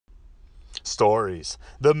Stories,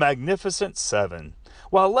 The Magnificent Seven.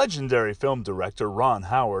 While legendary film director Ron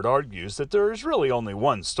Howard argues that there is really only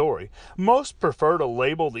one story, most prefer to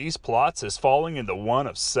label these plots as falling into one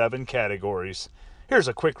of 7 categories. Here's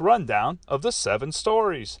a quick rundown of the 7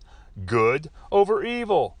 stories. Good over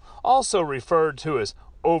evil, also referred to as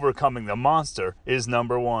overcoming the monster, is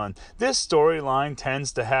number 1. This storyline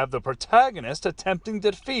tends to have the protagonist attempting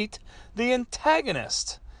to defeat the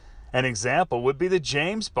antagonist. An example would be the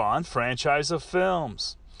James Bond franchise of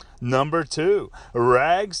films. Number 2,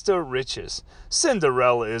 Rags to Riches.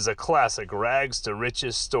 Cinderella is a classic rags to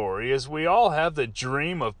riches story, as we all have the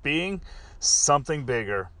dream of being something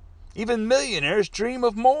bigger. Even millionaires dream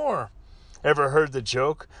of more. Ever heard the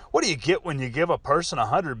joke, what do you get when you give a person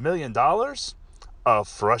 $100 million? A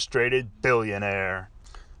frustrated billionaire.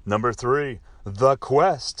 Number 3, The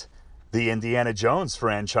Quest. The Indiana Jones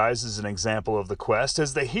franchise is an example of the quest,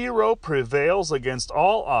 as the hero prevails against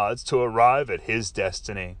all odds to arrive at his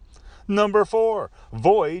destiny. Number 4,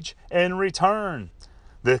 Voyage and Return.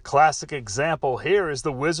 The classic example here is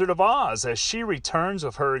the Wizard of Oz, as she returns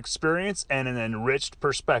with her experience and an enriched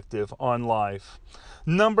perspective on life.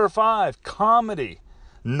 Number 5, Comedy.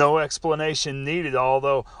 No explanation needed,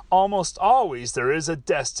 although almost always there is a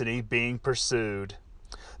destiny being pursued.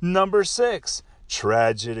 Number 6,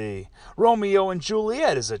 Tragedy. Romeo and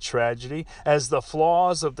Juliet is a tragedy, as the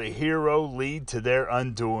flaws of the hero lead to their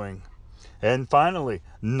undoing. And finally,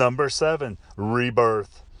 number 7,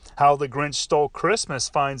 Rebirth. How the Grinch Stole Christmas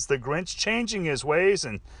finds the Grinch changing his ways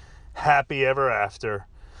and happy ever after.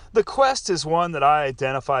 The quest is one that I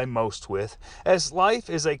identify most with, as life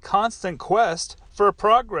is a constant quest for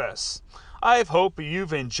progress. I hope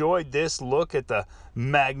you've enjoyed this look at the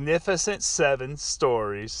Magnificent 7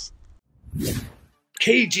 stories.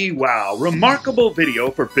 KGHOW, remarkable video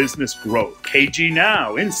for business growth.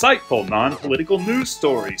 KGNow, insightful non-political news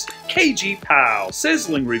stories. KGPOW,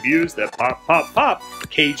 sizzling reviews that pop, pop, pop.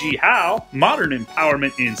 KGHOW, modern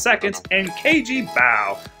empowerment in seconds. And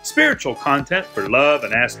KGBOW, spiritual content for love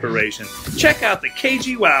and aspiration. Check out the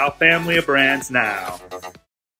KGHOW family of brands now.